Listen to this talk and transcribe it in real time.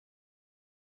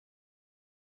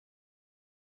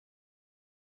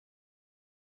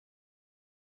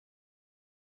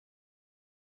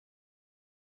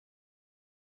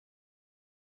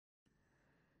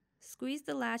Squeeze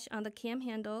the latch on the cam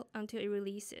handle until it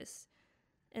releases,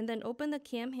 and then open the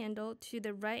cam handle to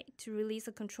the right to release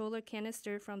a controller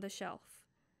canister from the shelf.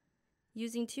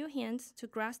 Using two hands to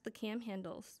grasp the cam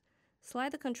handles,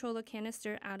 slide the controller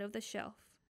canister out of the shelf.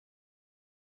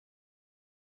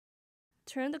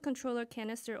 Turn the controller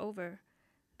canister over,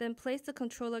 then place the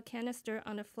controller canister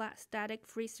on a flat static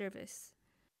free surface.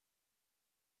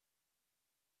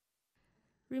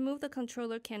 Remove the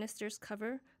controller canister's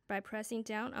cover by pressing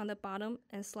down on the bottom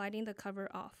and sliding the cover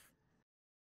off.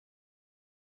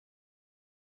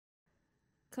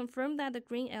 Confirm that the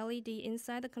green LED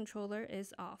inside the controller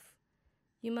is off.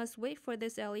 You must wait for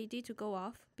this LED to go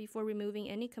off before removing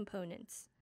any components.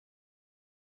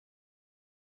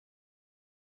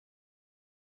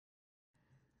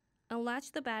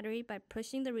 Unlatch the battery by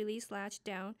pushing the release latch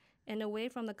down and away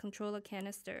from the controller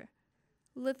canister.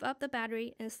 Lift up the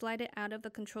battery and slide it out of the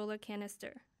controller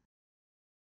canister.